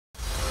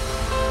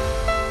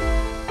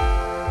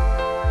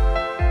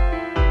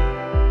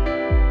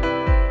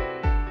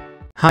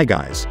Hi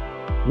guys.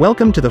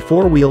 Welcome to the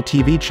 4-Wheel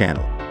TV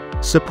channel.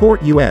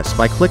 Support us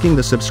by clicking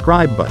the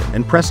subscribe button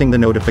and pressing the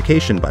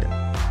notification button.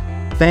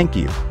 Thank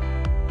you.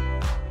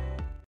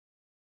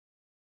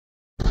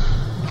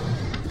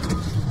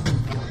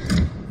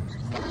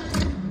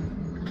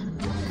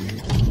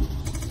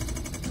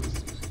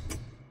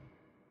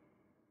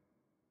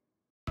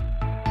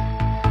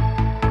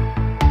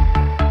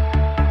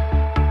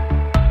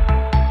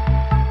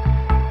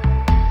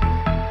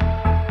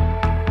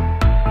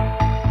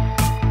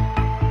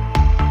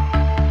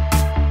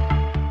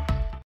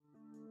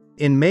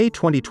 In May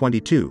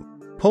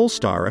 2022,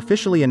 Polestar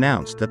officially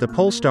announced that the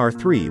Polestar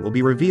 3 will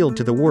be revealed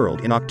to the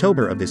world in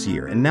October of this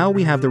year, and now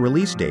we have the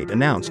release date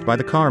announced by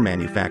the car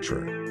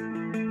manufacturer.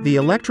 The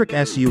electric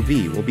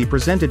SUV will be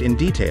presented in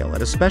detail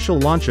at a special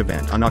launch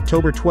event on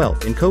October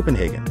 12 in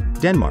Copenhagen,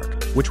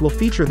 Denmark, which will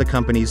feature the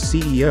company's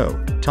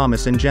CEO,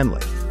 Thomas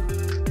Engenli.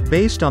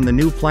 Based on the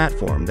new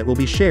platform that will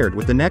be shared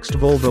with the next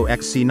Volvo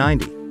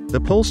XC90, the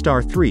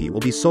Polestar 3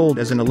 will be sold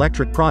as an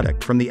electric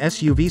product from the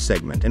SUV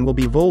segment and will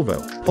be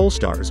Volvo,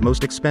 Polestar's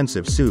most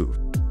expensive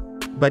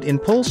SUV. But in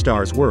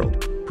Polestar's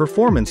world,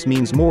 performance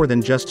means more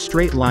than just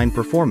straight-line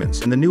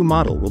performance, and the new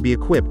model will be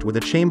equipped with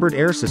a chambered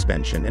air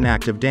suspension and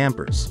active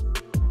dampers.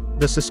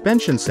 The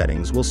suspension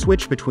settings will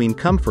switch between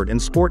comfort and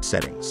sport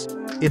settings.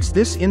 It's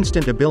this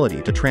instant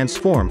ability to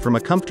transform from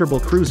a comfortable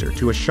cruiser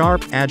to a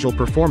sharp, agile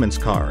performance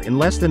car in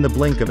less than the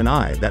blink of an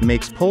eye that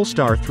makes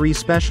Polestar 3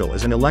 special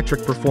as an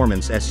electric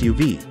performance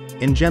SUV,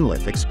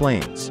 Engenli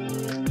explains.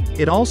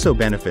 It also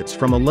benefits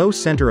from a low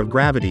center of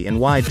gravity and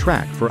wide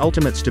track for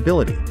ultimate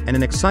stability, and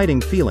an exciting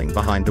feeling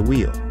behind the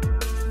wheel.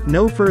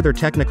 No further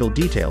technical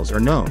details are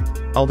known,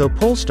 although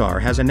Polestar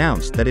has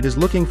announced that it is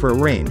looking for a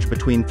range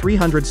between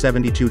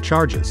 372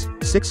 charges,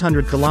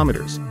 600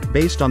 kilometers,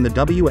 based on the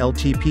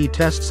WLTP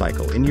test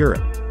cycle in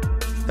Europe.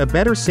 A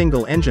better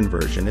single-engine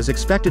version is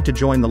expected to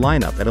join the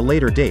lineup at a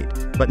later date,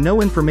 but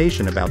no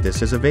information about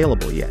this is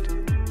available yet.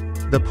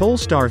 The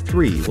Polestar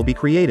 3 will be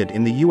created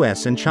in the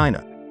US and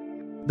China.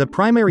 The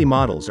primary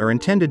models are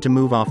intended to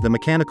move off the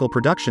mechanical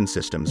production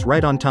systems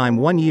right on time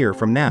 1 year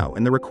from now,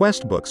 and the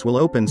request books will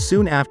open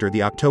soon after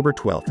the October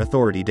 12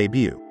 authority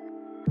debut.